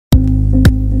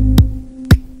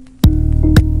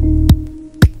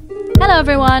Hello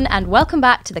everyone and welcome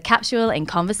back to the Capsule in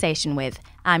Conversation With.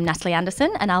 I'm Natalie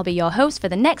Anderson and I'll be your host for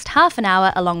the next half an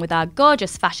hour along with our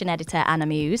gorgeous fashion editor Anna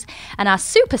Muse and our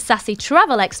super sassy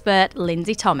travel expert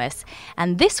Lindsay Thomas.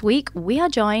 And this week we are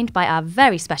joined by our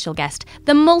very special guest,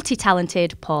 the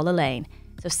multi-talented Paula Lane.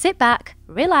 So sit back,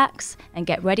 relax and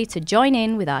get ready to join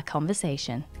in with our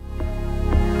conversation.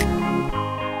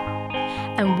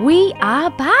 And we are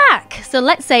back. So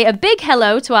let's say a big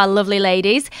hello to our lovely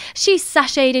ladies. She's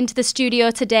sashayed into the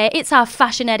studio today. It's our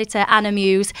fashion editor, Anna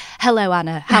Muse. Hello,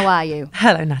 Anna. How are you?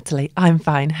 Hello, Natalie. I'm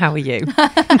fine. How are you?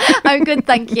 I'm good,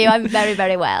 thank you. I'm very,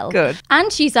 very well. Good.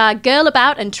 And she's our girl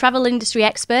about and travel industry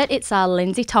expert. It's our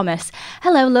Lindsay Thomas.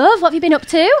 Hello, love. What have you been up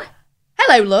to?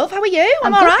 Hello, love. How are you?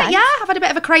 I'm all good, right, thanks. yeah. I've had a bit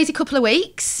of a crazy couple of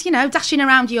weeks, you know, dashing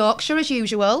around Yorkshire as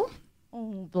usual.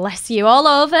 Oh, bless you. All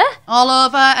over? All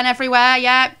over and everywhere,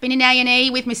 yeah. Been in A&E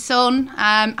with my son.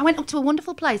 I went up to a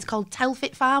wonderful place called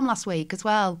Telfit Farm last week as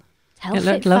well. It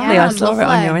looked lovely. Yeah, I saw it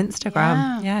on your Instagram.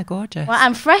 Yeah. Yeah, gorgeous. Well,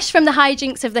 and fresh from the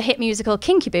hijinks of the hit musical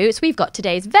Kinky Boots, we've got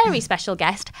today's very special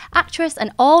guest, actress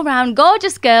and all-round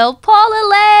gorgeous girl, Paula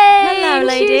Lane. Hello,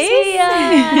 ladies. She's here.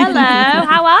 Hello.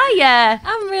 How are you?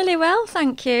 I'm really well,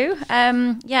 thank you.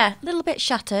 Yeah, a little bit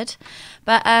shattered,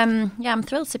 but yeah, I'm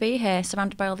thrilled to be here,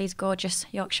 surrounded by all these gorgeous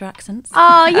Yorkshire accents.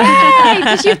 Oh, yay!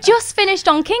 Because you've just finished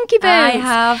on Kinky Boots. I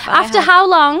have. After how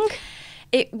long?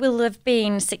 It will have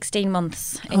been 16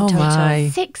 months in Oh, total. my.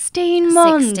 16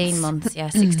 months. 16 months, yeah,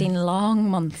 16 long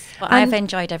months. But I've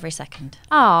enjoyed every second.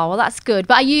 Oh, well, that's good.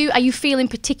 But are you feeling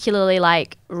particularly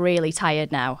like really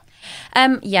tired now?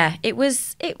 Yeah, it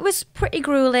was pretty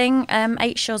grueling.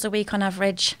 8 shows a week on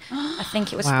average. I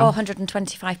think it was Wow.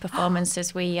 425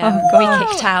 performances we God.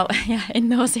 kicked out in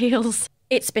those heels.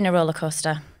 It's been a roller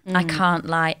coaster. I can't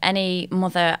lie. Any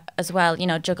mother as well, you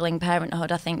know, juggling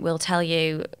parenthood, I think will tell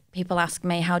you. People ask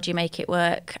me, how do you make it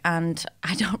work? And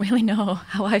I don't really know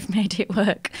how I've made it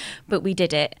work, but we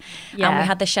did it. Yeah. And we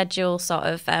had the schedule sort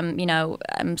of,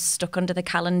 stuck under the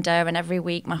calendar, and every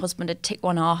week my husband had ticked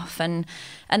one off, and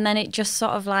then it just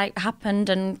sort of like happened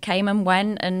and came and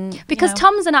went. And Because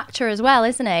Tom's an actor as well,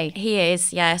 isn't he? he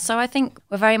is, yeah. So I think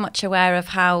we're very much aware of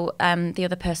how the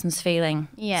other person's feeling.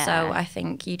 Yeah. So I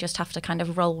think you just have to kind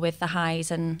of roll with the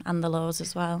highs and the lows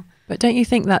as well. But don't you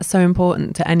think that's so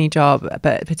important to any job,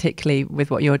 but particularly with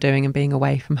what you're doing and being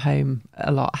away from home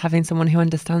a lot? Having someone who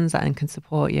understands that and can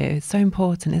support you, it's so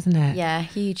important, isn't it? Yeah,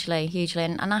 hugely, hugely.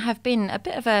 And I have been a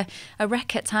bit of a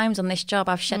wreck at times on this job.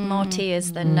 I've shed more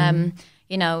tears than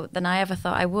than I ever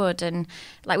thought I would. And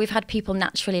like we've had people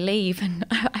naturally leave, and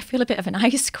I feel a bit of an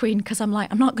ice queen because I'm like,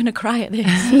 I'm not going to cry at this.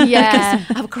 Yeah.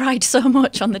 Because I've cried so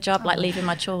much on the job, like leaving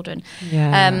my children.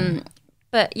 Yeah.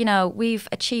 But, you know, we've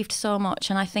achieved so much,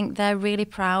 and I think they're really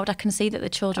proud. I can see that the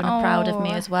children are proud of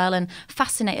me as well, and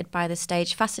fascinated by the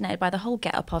stage, fascinated by the whole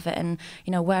get-up of it, and,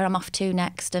 you know, where I'm off to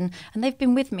next. And they've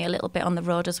been with me a little bit on the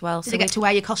road as well. Did you get to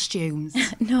wear your costumes?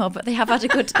 No, but they've had a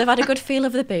good feel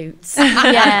of the boots.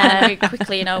 Yeah, very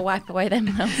quickly, you know, wipe away them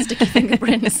sticky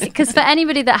fingerprints. Because for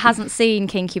anybody that hasn't seen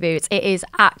Kinky Boots, it is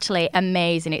actually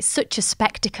amazing. It's such a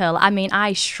spectacle. I mean,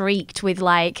 I shrieked with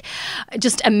like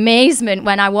just amazement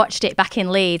when I watched it back in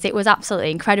Leeds. It was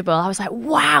absolutely incredible. I was like,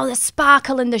 wow, the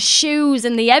sparkle and the shoes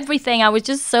and the everything. I was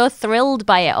just so thrilled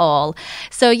by it all.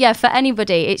 So yeah, for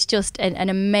anybody, it's just an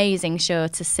amazing show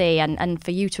to see, and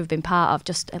for you to have been part of,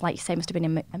 just like you say, must have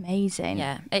been amazing.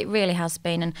 Yeah, it really has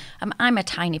been, and I'm a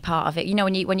tiny part of it. You know,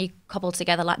 when you cobble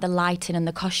together like the lighting and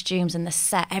the costumes and the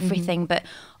set, everything, but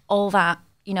all that,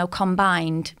 you know,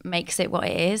 combined makes it what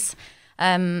it is.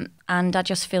 And I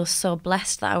just feel so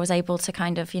blessed that I was able to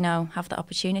kind of, you know, have that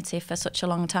opportunity for such a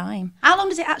long time. How long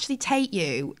does it actually take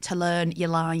you to learn your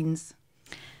lines?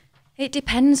 It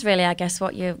depends really, I guess,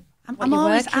 what you're I'm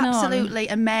always working on. absolutely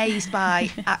amazed by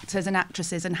actors and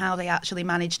actresses and how they actually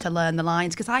manage to learn the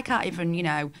lines, because I can't even, you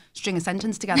know, string a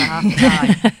sentence together half the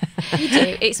time. You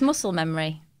do. It's muscle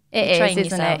memory. It You is, train isn't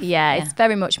yourself. it? Yeah, it's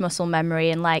very much muscle memory,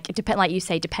 and like like you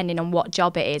say, depending on what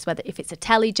job it is, whether if it's a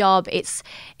telly job, it's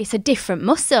a different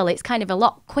muscle. It's kind of a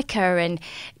lot quicker, and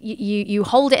you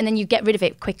hold it and then you get rid of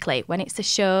it quickly. When it's a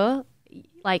show,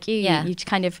 like you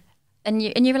kind of and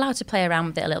you're allowed to play around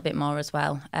with it a little bit more as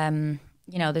well.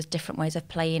 You know, there's different ways of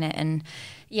playing it, and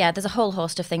yeah, there's a whole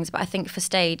host of things. But I think for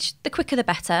stage, the quicker the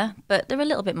better. But they're a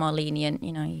little bit more lenient.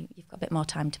 You know, you've got a bit more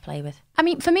time to play with. I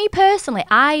mean, for me personally,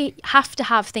 I have to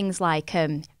have things like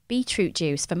beetroot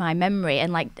juice for my memory,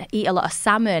 and like eat a lot of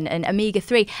salmon and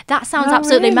omega-3. That sounds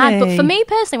absolutely mad, but for me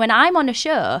personally, when I'm on a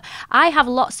show, I have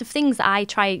lots of things that I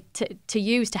try to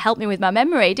use to help me with my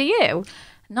memory. Do you?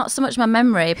 Not so much my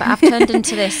memory, but I've turned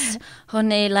into this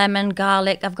honey, lemon,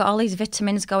 garlic. I've got all these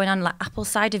vitamins going on, like apple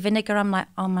cider vinegar. I'm like,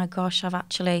 oh my gosh, I've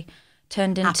actually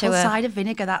turned into apple cider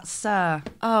vinegar. That's the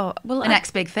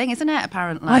next big thing, isn't it?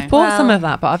 Apparently, I've bought some of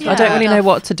that, but I don't really know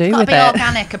what to do it's with got to it. be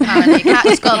organic. Apparently, you can't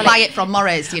just go and buy it from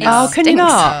Morris. You know, Oh, can you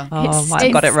not? Oh, I might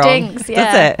have got it wrong. Stinks,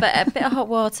 Does it? But a bit of hot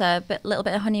water, a little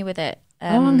bit of honey with it.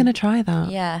 I'm going to try that.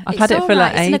 Yeah, I've had it for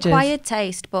like ages. It's an acquired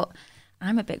taste, but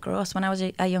I'm a bit gross. When I was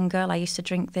a young girl, I used to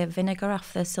drink the vinegar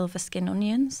off the silver skin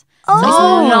onions. So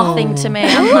it's nothing to me.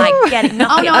 I'm like, get it, knock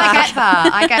Oh it no, back.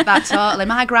 I get that totally.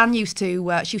 My gran used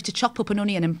to chop up an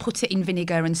onion and put it in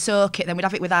vinegar and soak it. Then we'd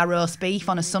have it with our roast beef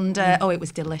on a Sunday. Oh, it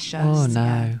was delicious. Oh no.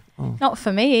 Yeah. Oh. Not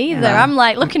for me either. Yeah. I'm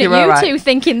like looking at You're you all right. two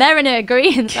thinking they're in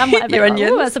agreement. I'm like, Your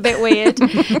onions. oh, that's a bit weird.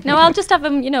 No, I'll just have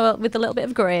them, with a little bit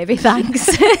of gravy, thanks.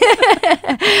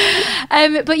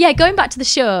 But yeah, going back to the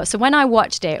show. So when I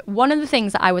watched it, one of the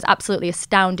things that I was absolutely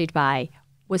astounded by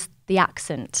was the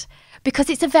accent.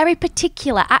 Because it's a very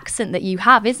particular accent that you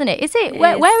have, isn't it? Is it?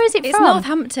 Where is it It's from?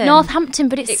 Northampton. Northampton,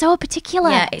 but it's so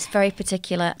particular. Yeah, it's very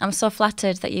particular. I'm so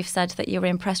flattered that you've said that you were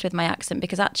impressed with my accent,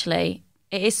 because actually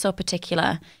it is so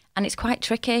particular and it's quite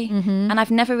tricky. And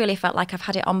I've never really felt like I've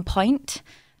had it on point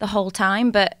the whole time,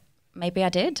 but maybe I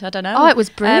did. I don't know. Oh, it was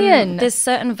brilliant. There's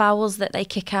certain vowels that they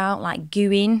kick out, like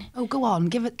gooing. Oh, go on,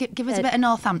 give us a bit of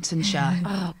Northamptonshire.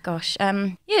 Oh gosh.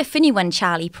 Finny when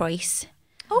Charlie Price.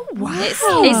 Oh wow!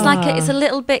 It's a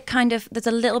little bit kind of, there's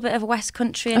a little bit of West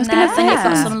Country in there. Then you've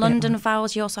got some London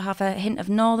vowels. You also have a hint of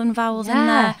Northern vowels in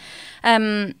there.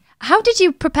 How did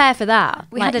you prepare for that?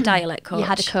 We had a dialect coach. You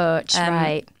had a coach,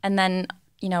 right? And then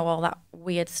all that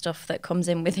weird stuff that comes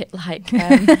in with it, like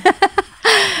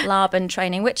Laban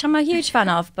training, which I'm a huge fan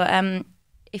of. But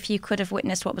if you could have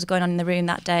witnessed what was going on in the room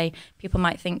that day, people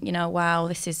might think, wow,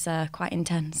 this is quite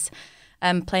intense.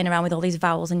 Playing around with all these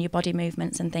vowels and your body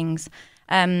movements and things.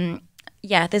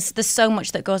 There's so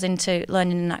much that goes into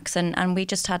learning an accent, and we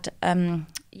just had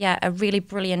a really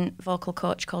brilliant vocal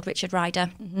coach called Richard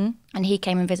Ryder, and he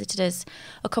came and visited us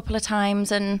a couple of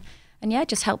times, and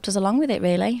just helped us along with it,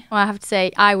 really. Well, I have to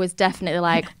say, I was definitely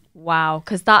like, wow,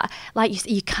 because that, like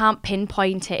you can't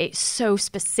pinpoint it. It's so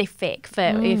specific. For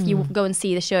if you go and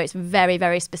see the show, it's very,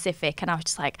 very specific. And I was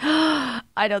just like,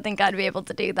 I don't think I'd be able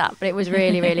to do that. But it was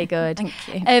really, really good. Thank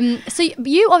you. So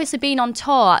you obviously been on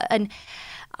tour, and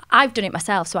I've done it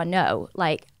myself, so I know,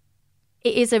 like,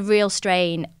 it is a real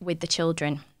strain with the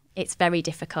children. It's very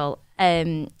difficult.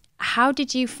 How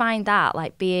did you find that,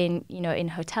 like being, in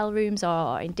hotel rooms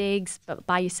or in digs, but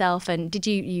by yourself? And did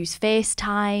you use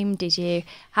FaceTime?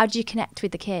 How did you connect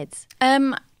with the kids?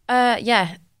 We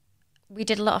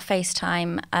did a lot of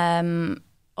FaceTime.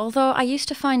 Although I used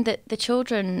to find that the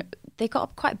children, they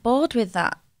got quite bored with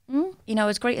that.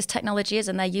 As great as technology is,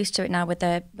 and they're used to it now with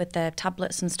their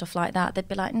tablets and stuff like that, they'd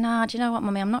be like, nah, do you know what,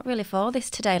 Mummy, I'm not really for this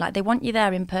today. Like, they want you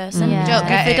there in person. Yeah.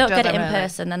 If they don't get it in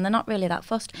person, then they're not really that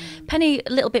fussed. Penny, a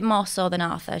little bit more so than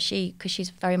Arthur, because she's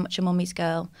very much a mummy's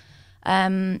girl.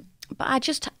 But I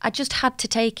just had to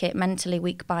take it mentally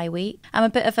week by week. I'm a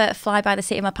bit of a fly by the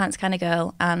seat of my pants kind of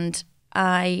girl, and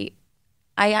I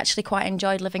actually quite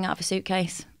enjoyed living out of a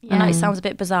suitcase. I know it sounds a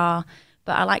bit bizarre,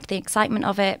 but I liked the excitement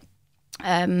of it.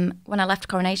 When I left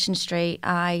Coronation St,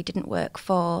 I didn't work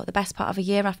for the best part of a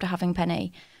year after having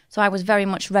Penny. So I was very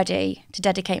much ready to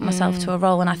dedicate myself to a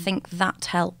role, and I think that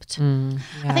helped.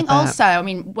 I think also,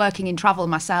 working in travel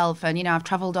myself, and I've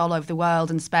travelled all over the world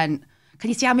and spent. Can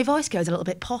you see how my voice goes a little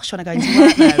bit posh when I go into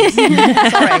work mode?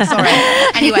 sorry.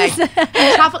 Anyway,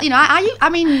 travel.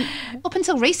 Up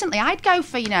until recently, I'd go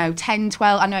for 10,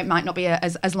 12. I know it might not be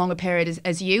as long a period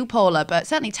as you, Paula, but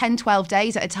certainly 10, 12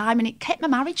 days at a time, and it kept my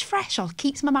marriage fresh, or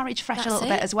keeps my marriage fresh a little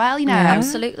bit as well.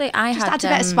 Absolutely. I just had add a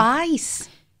bit of spice.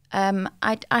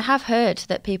 I have heard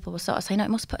that people were sort of saying, it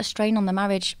must put a strain on the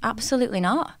marriage. Absolutely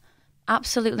not.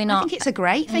 Absolutely not. I think it's a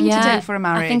great thing to do for a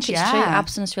marriage. I think it's true.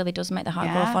 Absence really does make the heart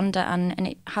grow fonder, and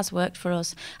it has worked for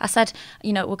us. I said,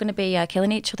 we're going to be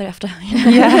killing each other after.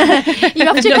 You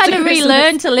have to kind of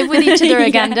relearn to live with each other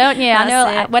again, don't you? I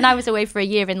know. When I was away for a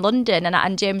year in London,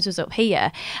 and James was up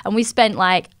here, and we spent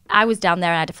I was down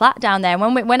there and I had a flat down there.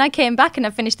 And when I came back and I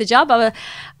finished the job, I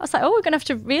was like, we're going to have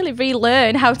to really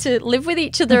relearn how to live with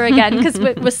each other again, because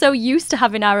we're so used to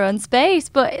having our own space.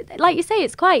 But like you say,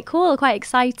 it's quite cool, quite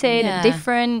exciting and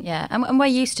different. Yeah, and we're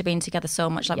used to being together so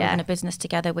much. Like, we're in a business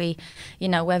together. We,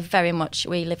 we're very much,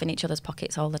 we live in each other's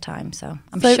pockets all the time. So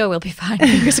I'm sure we'll be fine,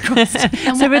 fingers crossed.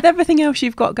 So with everything else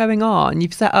you've got going on,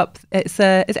 you've set up, is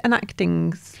it an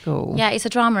acting school? Yeah, it's a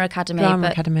drama academy.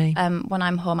 Academy. When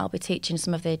I'm home, I'll be teaching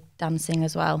some of the dancing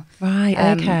as well. Right,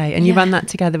 okay. And you run that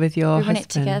together with your husband? We run it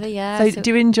together, yeah. So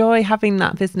do you enjoy having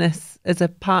that business as a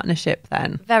partnership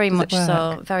then? Very much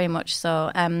so.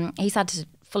 He's had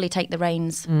fully take the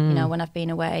reins, you know, when I've been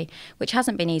away, which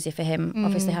hasn't been easy for him,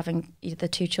 obviously having the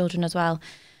 2 children as well.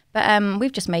 But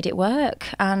we've just made it work,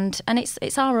 and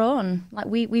it's our own. Like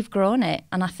we've grown it,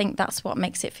 and I think that's what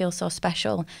makes it feel so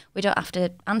special. We don't have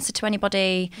to answer to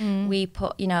anybody. We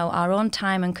put, you know, our own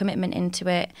time and commitment into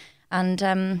it,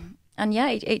 and yeah,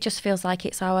 it just feels like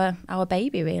it's our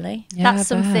baby, really. Yeah, that's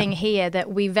something here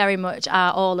that we very much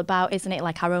are all about, isn't it?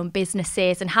 Like our own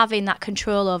businesses and having that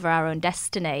control over our own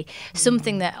destiny.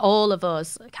 Something that all of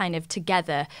us kind of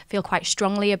together feel quite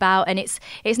strongly about. And it's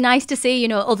nice to see, you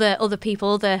know, other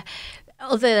people,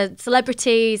 other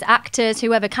celebrities, actors,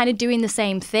 whoever, kind of doing the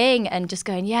same thing and just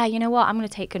going, yeah, you know what, I'm going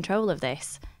to take control of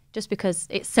this, just because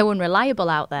it's so unreliable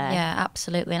out there. Yeah,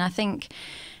 absolutely. And I think,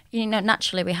 you know,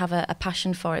 naturally we have a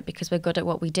passion for it because we're good at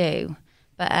what we do.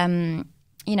 But,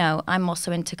 you know, I'm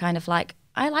also into kind of like,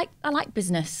 I like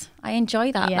business. I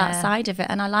enjoy that side of it.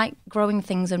 And I like growing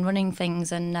things and running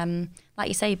things. And like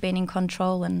you say, being in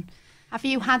control. And have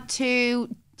you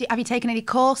taken any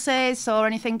courses or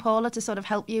anything, Paula, to sort of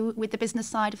help you with the business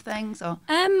side of things? Or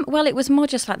well, it was more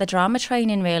just like the drama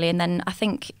training, really. And then I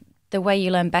think the way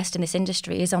you learn best in this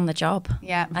industry is on the job.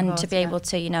 Yeah. And to be able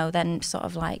to, you know, then sort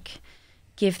of like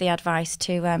give the advice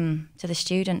to the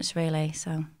students, really.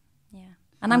 So yeah,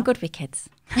 and I'm good with kids.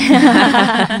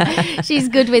 She's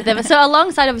good with them. So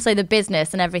alongside obviously the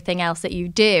business and everything else that you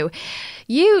do,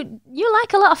 you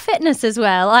like a lot of fitness as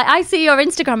well. I see your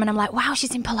Instagram and I'm like, wow,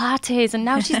 she's in Pilates and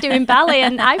now she's doing ballet,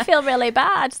 and I feel really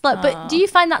bad. Like, but do you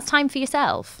find that's time for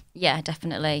yourself? Yeah,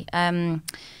 definitely. And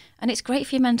it's great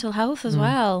for your mental health as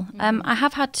well. I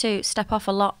have had to step off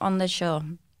a lot on the show.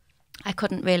 I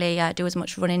couldn't really do as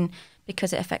much running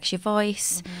because it affects your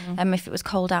voice. If it was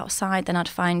cold outside, then I'd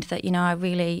find that, you know,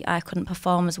 I couldn't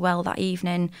perform as well that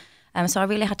evening. So I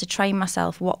really had to train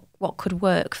myself what could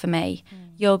work for me.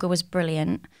 Yoga was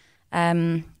brilliant.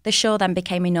 The show then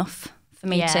became enough for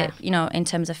me to, you know, in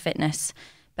terms of fitness.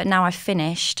 But now I've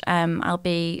finished,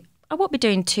 I won't be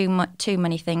doing too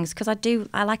many things because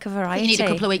I like a variety. You need a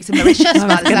couple of weeks in Mauritius. I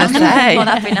was going to say. Well,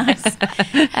 that'd be nice.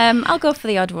 I'll go for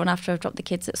the odd one after I've dropped the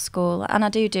kids at school, and I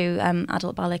do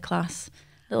adult ballet class,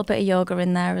 a little bit of yoga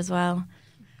in there as well.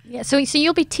 Yeah, so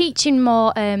you'll be teaching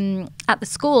more at the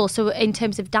school. So in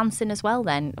terms of dancing as well,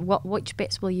 then which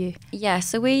bits will you? Yeah,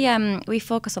 so we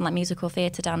focus on like musical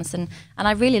theatre dance, and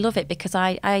I really love it because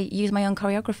I use my own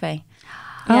choreography.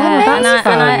 Yeah, that's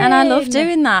fun. And I love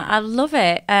doing that. I love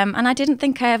it. And I didn't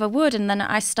think I ever would. And then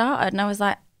I started and I was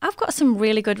like, I've got some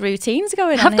really good routines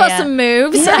going on. I've got some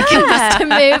moves. Yeah. I can bust a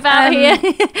move out here.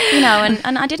 You know,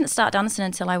 and I didn't start dancing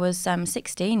until I was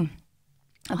 16.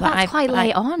 Oh, that's quite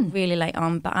late on. Really late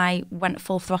on, but I went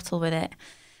full throttle with it.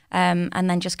 And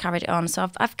then just carried it on. So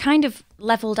I've kind of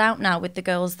leveled out now with the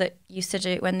girls that used to do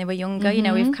it when they were younger. You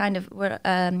know, we're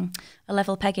a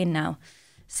level pegging now.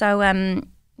 So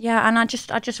yeah, and I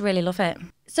just really love it.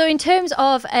 So in terms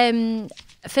of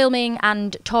filming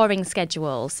and touring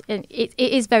schedules, it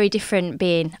is very different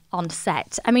being on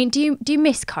set. I mean, do you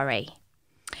miss Corrie?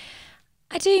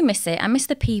 I do miss it. I miss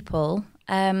the people.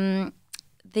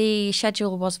 The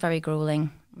schedule was very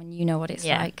grueling. I mean, you know what it's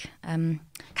like. Can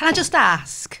I just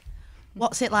ask,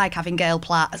 what's it like having Gail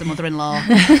Platt as a mother-in-law?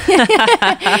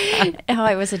 Oh,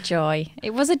 it was a joy.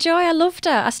 It was a joy. I loved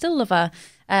her. I still love her.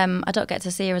 I don't get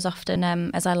to see her as often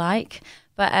as I like,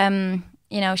 but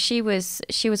you know, she was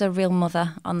a real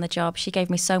mother on the job. She gave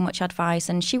me so much advice,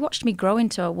 and she watched me grow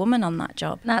into a woman on that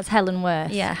job. That's Helen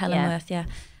Worth. Yeah, Helen Worth. Yeah,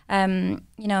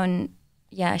 you know, and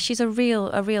yeah, she's a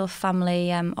real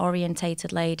family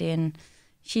orientated lady, and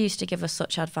she used to give us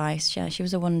such advice. Yeah, she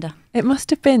was a wonder. It must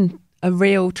have been a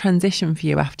real transition for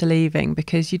you after leaving,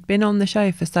 because you'd been on the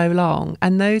show for so long,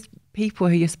 and those people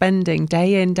who you're spending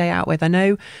day in, day out with. I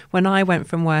know when I went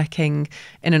from working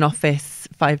in an office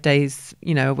 5 days,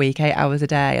 you know, a week, 8 hours a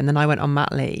day, and then I went on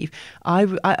mat leave, I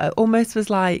almost was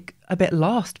like a bit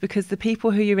lost, because the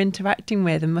people who you're interacting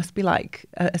with, and must be like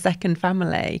a second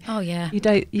family. Oh yeah. You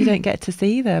don't get to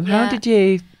see them. Yeah.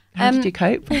 How did you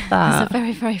cope with that? It's a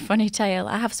very, very funny tale.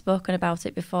 I have spoken about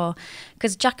it before,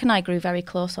 because Jack and I grew very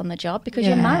close on the job, because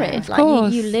you're married. Like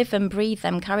you live and breathe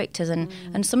them characters, and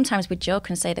sometimes we joke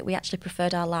and say that we actually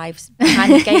preferred our lives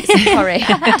behind the gates of Corrie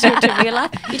to real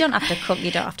life. You don't have to cook,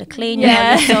 you don't have to clean,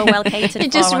 you're so well catered for. You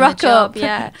just on rock the job. up.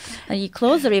 Yeah. And your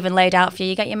clothes are even laid out for you,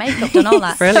 you get your makeup done, all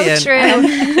that. Brilliant. So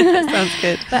true. Sounds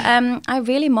good. But I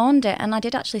really mourned it, and I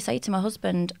did actually say to my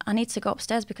husband, I need to go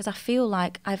upstairs because I feel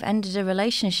like I've ended a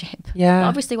relationship. Yeah.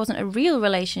 Obviously wasn't a real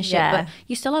relationship, but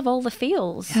you still have all the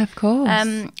feels. Yeah, of course.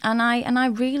 And I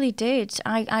really did.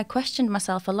 I questioned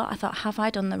myself a lot. I thought, have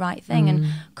I done the right thing? And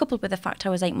coupled with the fact I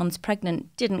was 8 months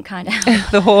pregnant, didn't kind of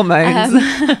help. The hormones.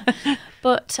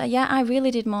 But yeah, I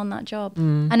really did mourn that job.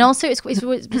 And also it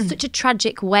was such a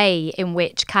tragic way in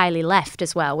which Kylie left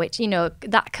as well, which, you know,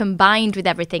 that combined with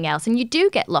everything else, and you do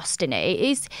get lost in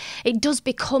it. It does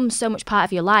become so much part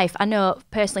of your life. I know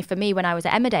personally for me, when I was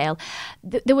at Emmerdale,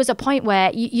 there was a point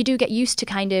where you do get used to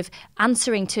kind of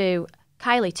answering to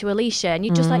Kylie, to Alicia, and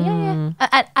you're just like,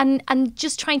 and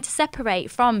just trying to separate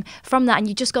from that, and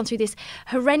you've just gone through this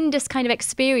horrendous kind of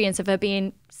experience of her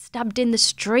being stabbed in the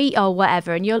street or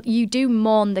whatever, and you do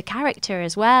mourn the character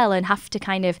as well, and have to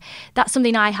kind of, that's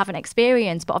something I haven't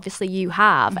experienced, but obviously you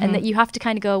have, and that you have to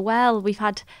kind of go, well, we've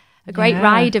had a great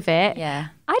ride of it. Yeah.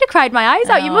 I'd have cried my eyes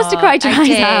out. You must have cried your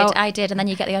eyes out. I did. And then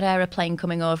you get the odd aeroplane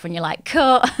coming over and you're like,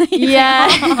 cut. Yeah.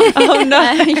 Oh,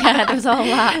 no. Yeah, there was all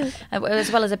that.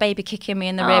 As well as a baby kicking me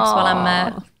in the ribs while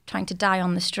I'm trying to die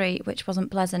on the street, which wasn't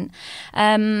pleasant.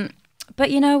 But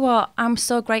you know what? I'm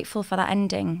so grateful for that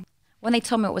ending. When they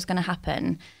told me what was going to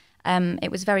happen,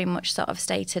 it was very much sort of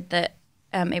stated that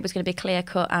it was going to be clear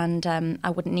cut, and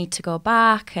I wouldn't need to go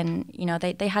back. And, you know,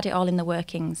 they had it all in the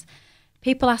workings.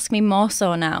 People ask me more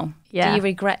so now. Yeah. Do you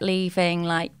regret leaving?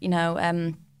 Like, you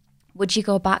know, would you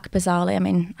go back, bizarrely? I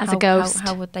mean, as a ghost.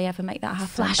 How would they ever make that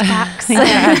happen? Flashbacks.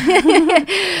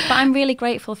 But I'm really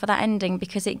grateful for that ending,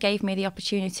 because it gave me the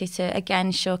opportunity to,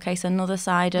 again, showcase another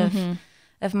side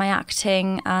of my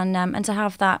acting. And to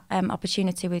have that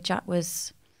opportunity with Jack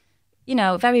was, you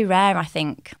know, very rare, I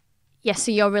think. Yeah,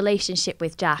 so your relationship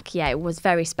with Jack, yeah, it was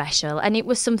very special. And it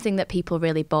was something that people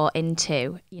really bought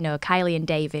into. You know, Kylie and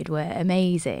David were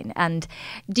amazing. And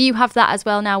do you have that as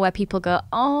well now, where people go,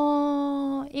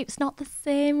 oh, it's not the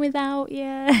same without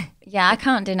you? Yeah, I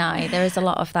can't deny there is a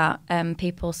lot of that.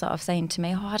 People sort of saying to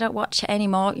me, oh, I don't watch it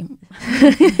anymore. Can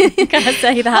I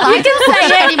say that? Well, you can say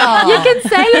it anymore. You can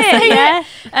say it,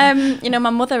 yeah. You know, my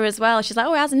mother as well, she's like,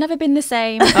 oh, it has never been the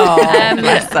same. Oh,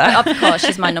 bless her. Of course,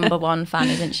 she's my #1 fan,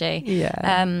 isn't she?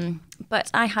 Yeah.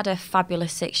 But I had a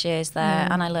fabulous 6 years there,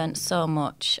 and I learned so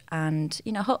much. And,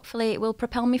 you know, hopefully it will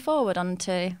propel me forward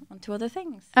onto other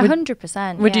things.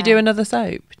 100%. Would you do another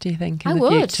soap, do you think, in the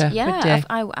future? Yeah, would you?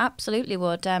 I absolutely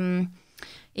would.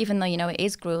 Even though, you know, it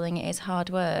is grueling, it is hard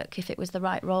work, if it was the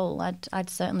right role, I'd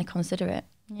certainly consider it.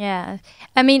 Yeah.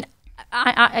 I mean,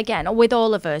 I again, with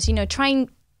all of us, you know, trying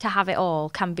to have it all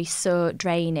can be so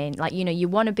draining. Like, you know, you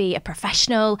want to be a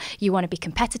professional, you want to be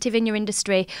competitive in your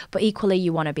industry, but equally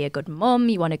you want to be a good mum,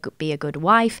 you want to be a good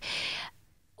wife.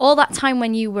 All that time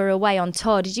when you were away on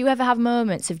tour, did you ever have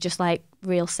moments of just like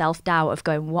real self-doubt of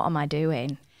going, what am I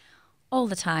doing? All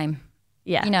the time.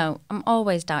 Yeah. You know, I'm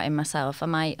always doubting myself.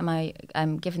 Am I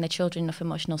giving the children enough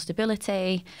emotional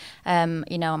stability?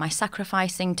 You know, am I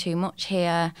sacrificing too much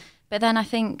here? But then I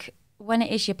think when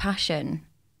it is your passion,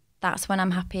 that's when I'm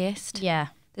happiest. Yeah.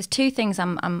 There's two things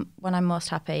when I'm most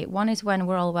happy. One is when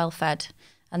we're all well fed,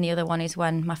 and the other one is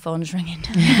when my phone's ringing.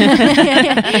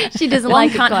 She doesn't one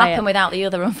like can't it quiet. happen without the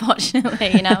other,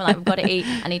 unfortunately. You know, like, we've got to eat,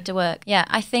 I need to work. Yeah,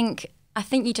 I think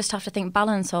you just have to think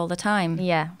balance all the time.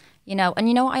 Yeah. You know, and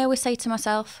you know what I always say to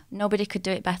myself? Nobody could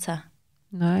do it better.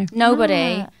 No.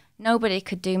 Nobody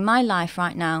could do my life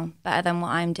right now better than what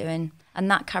I'm doing. And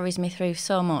that carries me through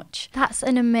so much. That's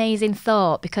an amazing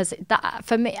thought, because that,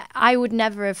 for me, I would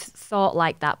never have thought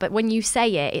like that. But when you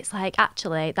say it, it's like,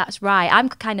 actually, that's right. I'm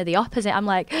kind of the opposite. I'm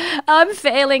like, I'm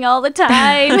failing all the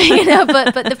time, you know.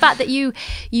 But the fact that you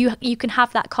can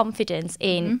have that confidence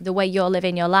in the way you're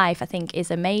living your life, I think, is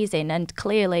amazing, and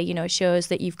clearly, you know, shows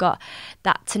that you've got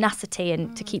that tenacity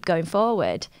and to keep going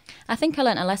forward. I think I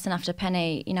learnt a lesson after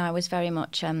Penny. You know, I was very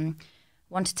much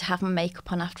wanted to have my makeup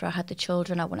on after I had the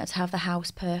children. I wanted to have the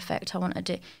house perfect. I wanted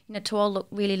it, you know, to all look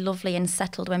really lovely and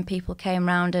settled when people came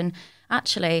round. And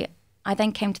actually, I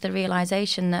then came to the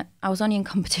realisation that I was only in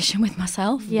competition with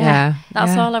myself.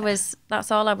 That's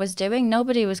all I was doing.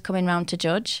 Nobody was coming round to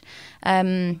judge.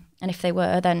 And if they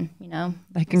were, then, you know,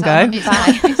 they can go.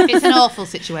 It's an awful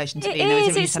situation to be in, though, isn't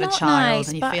it? When you've had a child nice,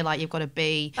 and you feel like you've got to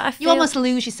be. You feel, almost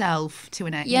lose yourself to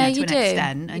an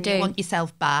extent, and you you want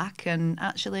yourself back. And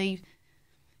actually,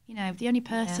 you know, the only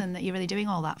person that you're really doing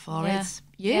all that for is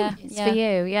you. Yeah. It's for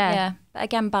you, yeah. But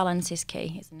again, balance is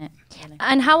key, isn't it? Really.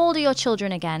 And how old are your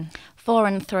children again? 4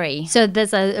 and 3. So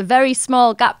there's a very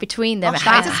small gap between them. Gosh,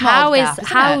 that is a small gap,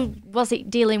 how was it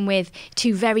dealing with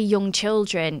 2 very young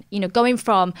children? You know, going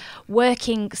from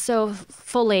working so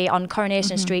fully on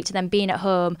Coronation Street to then being at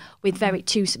home with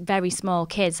 2 very small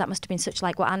kids. That must have been such,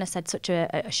 like what Anna said, such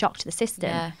a shock to the system.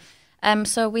 Yeah.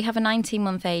 So we have a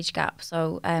 19-month age gap.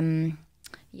 So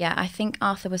yeah, I think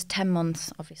Arthur was 10 months,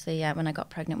 obviously, when I got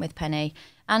pregnant with Penny.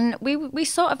 And we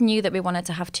sort of knew that we wanted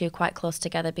to have 2 quite close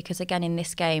together, because, again, in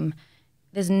this game,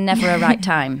 there's never a right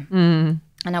time.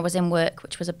 And I was in work,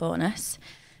 which was a bonus.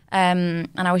 and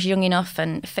I was young enough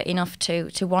and fit enough to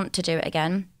want to do it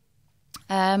again.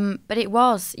 But it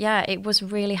was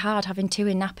really hard having 2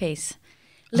 in nappies.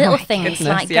 Little things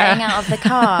like getting out of the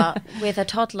car with a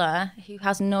toddler who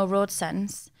has no road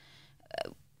sense,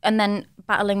 and then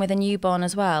battling with a newborn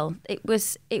as well. It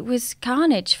was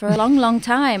carnage for a long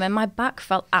time, and my back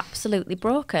felt absolutely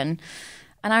broken.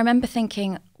 And I remember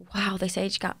thinking, wow, this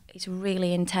age gap is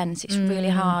really intense. It's really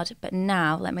hard. But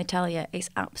now, let me tell you,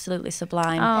 it's absolutely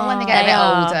sublime. Well, when they get a bit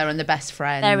older and the best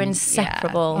friends. They're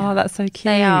inseparable. Oh, that's so cute.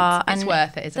 They are. It's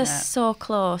worth it, isn't it? They're so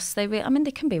close. They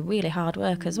can be really hard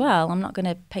work as well. I'm not going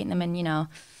to paint them in,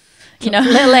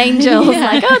 little angels.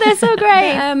 Like, oh, they're so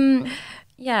great.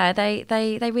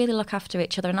 They really look after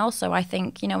each other. And also, I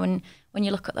think, when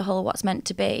you look at the whole what's meant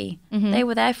to be, they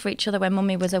were there for each other when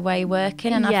Mummy was away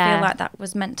working, and I feel like that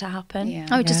was meant to happen. Yeah.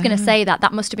 I was just going to say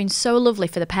that must have been so lovely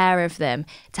for the pair of them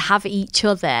to have each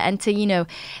other and to,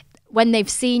 when they've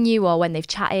seen you or when they've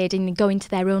chatted and go into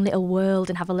their own little world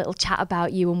and have a little chat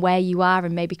about you and where you are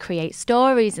and maybe create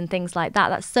stories and things like that.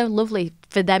 That's so lovely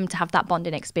for them to have that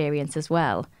bonding experience as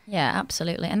well. Yeah,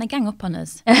 absolutely. And they gang up on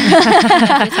us. If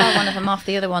you tell one of them off,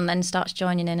 the other one then starts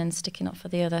joining in and sticking up for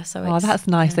the other. So that's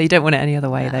nice. So you don't want it any other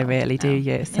way, though, really, do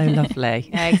you? It's so lovely.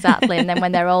 Yeah, exactly. And then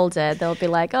when they're older, they'll be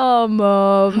like, oh,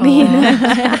 Mum.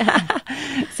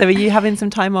 So are you having some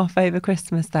time off over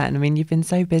Christmas then? I mean, you've been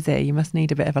so busy. You must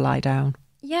need a bit of a lie down.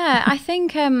 Yeah, I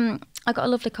think I got a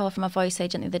lovely call from a voice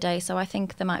agent the other day, so I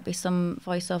think there might be some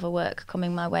voiceover work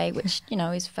coming my way, which,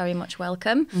 is very much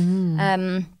welcome.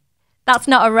 That's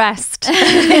not a rest.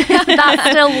 That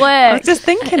still works. I was just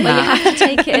thinking that. You have to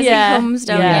take it as it comes,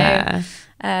 don't you? Yeah.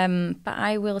 But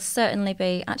I will certainly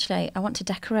be, actually, I want to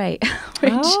decorate,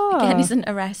 which again isn't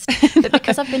a rest. But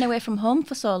because I've been away from home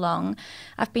for so long,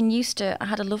 I've been used to, I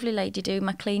had a lovely lady do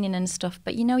my cleaning and stuff,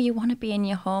 but you want to be in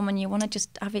your home and you want to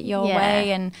just have it your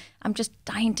way, and I'm just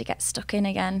dying to get stuck in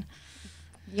again.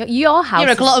 Your house.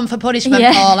 You're a glutton for punishment,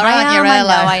 Paula, aren't you, really?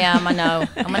 I know.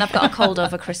 And when I've got a cold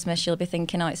over Christmas, you'll be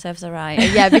thinking, it serves her right.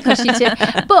 Yeah, because you do.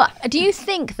 But do you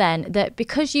think then that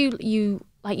because you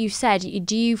like you said,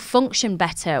 do you function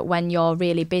better when you're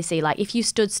really busy? Like if you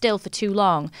stood still for too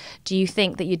long, do you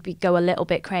think that you'd go a little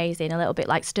bit crazy and a little bit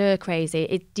like stir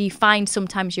crazy? Do you find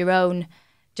sometimes your own,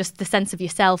 just the sense of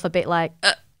yourself a bit like,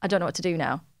 I don't know what to do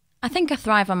now? I think I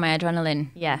thrive on my adrenaline.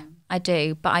 Yeah. I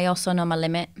do, but I also know my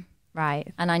limit.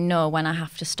 Right. And I know when I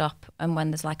have to stop and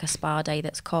when there's like a spa day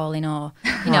that's calling or,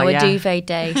 a duvet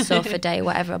day, sofa day,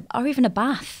 whatever, or even a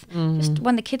bath. Just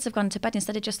when the kids have gone to bed,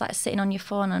 instead of just like sitting on your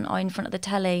phone or in front of the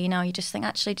telly, you just think,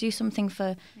 actually do something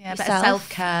for yourself. But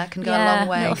self-care can go a long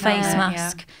way. A little face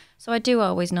mask. Yeah. So I do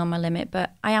always know my limit,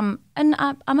 but I'm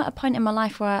at a point in my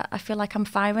life where I feel like I'm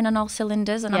firing on all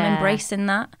cylinders and I'm embracing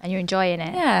that. And you're enjoying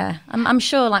it. Yeah. I'm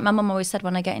sure, like my mum always said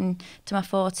when I get into my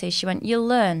 40s, she went, you'll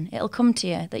learn, it'll come to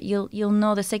you, that you'll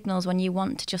know the signals when you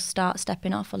want to just start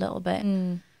stepping off a little bit.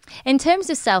 In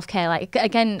terms of self-care, like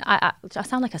again, I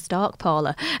sound like a stalk,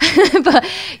 Paula, but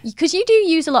because you do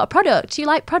use a lot of product, you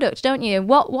like product, don't you?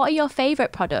 What are your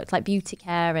favourite products, like beauty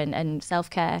care and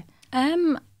self-care?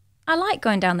 I like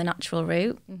going down the natural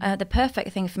route. The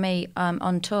perfect thing for me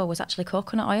on tour was actually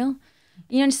coconut oil.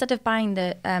 Instead of buying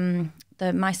the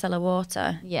micellar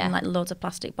water in like loads of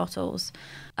plastic bottles,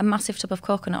 a massive tub of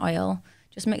coconut oil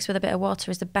just mixed with a bit of water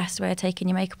is the best way of taking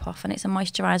your makeup off, and it's a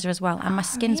moisturiser as well. And my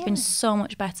skin's been so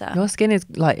much better. Your skin is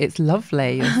like, it's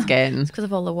lovely, your skin. It's because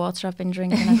of all the water I've been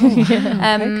drinking.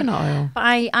 Coconut oil. But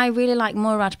I really like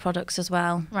Murad products as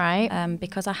well. Right.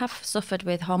 Because I have suffered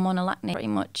with hormonal acne pretty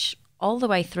much all the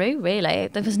way through, really.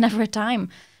 There was never a time.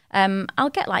 I'll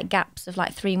get like gaps of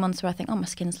like 3 months where I think, my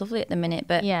skin's lovely at the minute,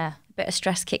 but a bit of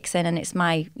stress kicks in and it's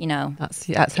my, That's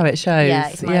how it shows. Yeah,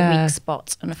 it's my weak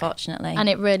spot, unfortunately. And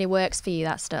it really works for you,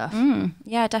 that stuff.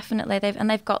 Yeah, definitely.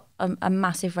 They've got a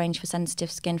massive range for sensitive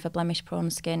skin, for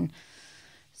blemish-prone skin.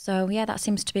 So yeah, that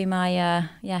seems to be my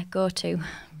go-to.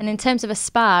 And in terms of a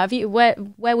spa,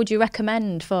 where would you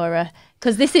recommend for a?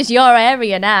 Because this is your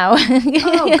area now.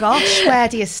 Oh gosh, where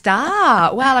do you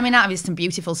start? Well, I mean, there's some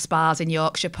beautiful spas in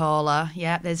Yorkshire, Paula.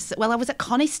 Yeah, I was at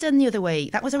Coniston the other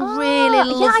week. That was a really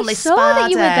lovely spa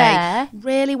that you day. were there.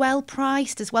 Really well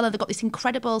priced as well. And they've got this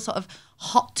incredible sort of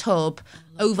hot tub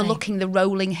overlooking the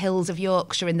rolling hills of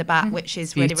Yorkshire in the back, which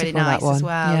is really, really nice as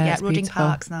well. Yeah, Rudding beautiful.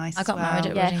 Park's nice. I got married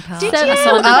at Rudding Park. Did you? I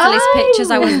saw Natalie's pictures.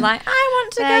 I was like, I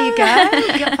want to go. There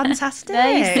you go. You're fantastic.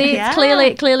 There you see, it's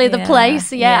clearly the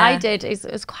place. Yeah, I did. It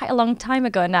was quite a long time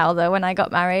ago now, though. When I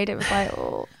got married, it was like,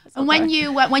 And when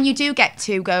you do get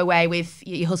to go away with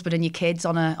your husband and your kids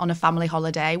on a family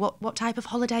holiday, what type of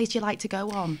holidays do you like to go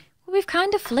on? We've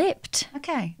kind of flipped.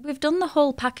 Okay. We've done the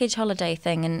whole package holiday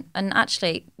thing, and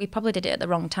actually we probably did it at the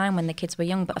wrong time when the kids were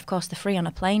young, but of course they're free on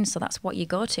a plane, so that's what you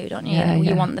go to, don't you? Yeah,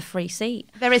 You want the free seat.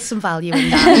 There is some value in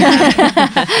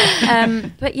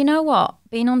that. But you know what?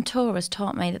 Being on tour has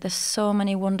taught me that there's so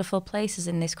many wonderful places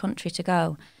in this country to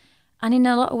go, and in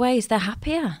a lot of ways they're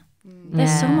happier. They're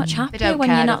so much happier when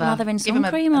you're not lathering sun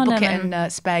cream on them. Give them a bucket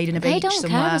and spade and a beach They don't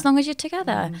somewhere. care as long as you're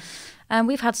together.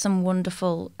 We've had some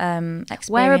wonderful experiences.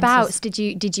 Whereabouts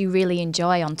did you really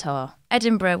enjoy on tour?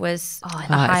 Edinburgh was a it's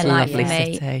a highlight for lovely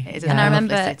me. city. It is And a I lovely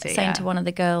remember city, saying to one of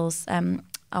the girls,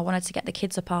 I wanted to get the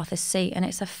kids up Arthur's Seat, and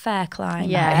it's a fair climb.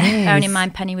 Yeah. It Bearing is. in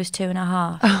mind Penny was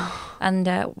 2.5. And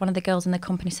one of the girls in the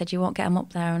company said, "You won't get them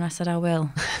up there," and I said, "I will."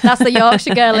 That's the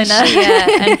Yorkshire girl in her.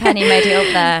 And Penny made it up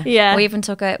there. Yeah. We even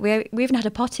took we even had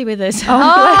a potty with us.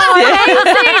 Oh,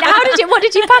 amazing. What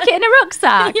did you pack it in a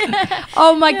rucksack?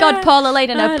 Oh my God, Paula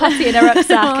Lane and her potty in a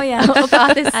rucksack. Oh yeah. Up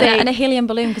Arthur's Seat. And a helium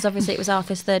balloon, because obviously it was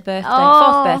Arthur's fourth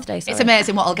birthday. Sorry. It's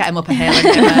amazing what'll get him up a hill.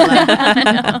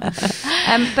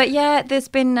 But yeah, there's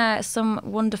been some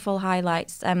wonderful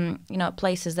highlights,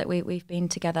 places that we've been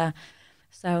together.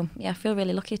 So yeah, I feel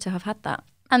really lucky to have had that.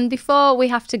 And before we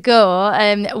have to go,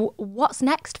 what's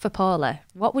next for Paula?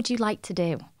 What would you like to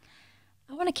do?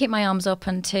 I want to keep my arms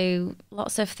open to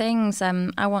lots of things.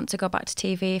 I want to go back to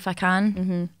TV if I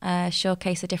can,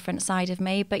 showcase a different side of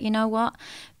me. But you know what?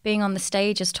 Being on the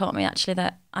stage has taught me actually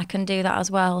that I can do that as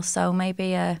well. So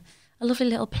maybe a lovely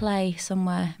little play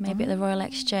somewhere, maybe at the Royal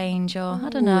Exchange, or I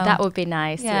don't know. That would be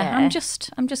nice. Yeah, I'm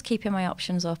just keeping my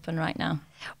options open right now.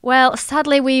 Well,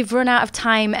 sadly, we've run out of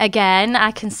time again. I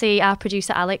can see our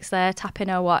producer Alex there tapping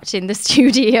her watch in the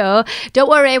studio. Don't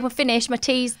worry, we're finished. My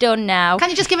tea's done now. Can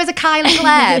you just give us a Kylie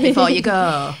Claire before you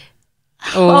go?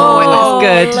 Oh, it was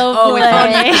good. Lovely.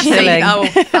 Oh,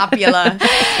 fabulous.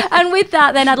 And with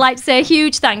that, then, I'd like to say a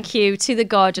huge thank you to the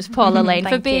gorgeous Paula Lane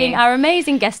for being our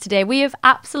amazing guest today. We have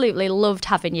absolutely loved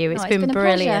having you. It's been a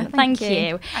brilliant. pleasure. Thank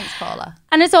you. Thanks, Paula.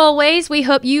 And as always, we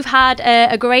hope you've had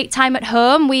a great time at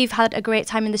home. We've had a great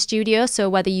time in the studio. So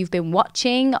whether you've been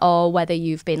watching or whether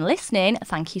you've been listening,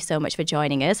 thank you so much for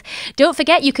joining us. Don't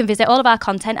forget, you can visit all of our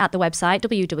content at the website,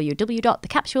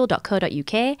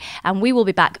 www.thecapsule.co.uk. And we will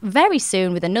be back very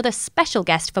soon with another special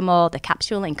guest for more The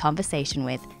Capsule in Conversation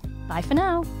with. Bye for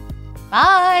now.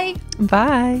 Bye.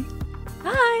 Bye.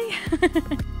 Bye.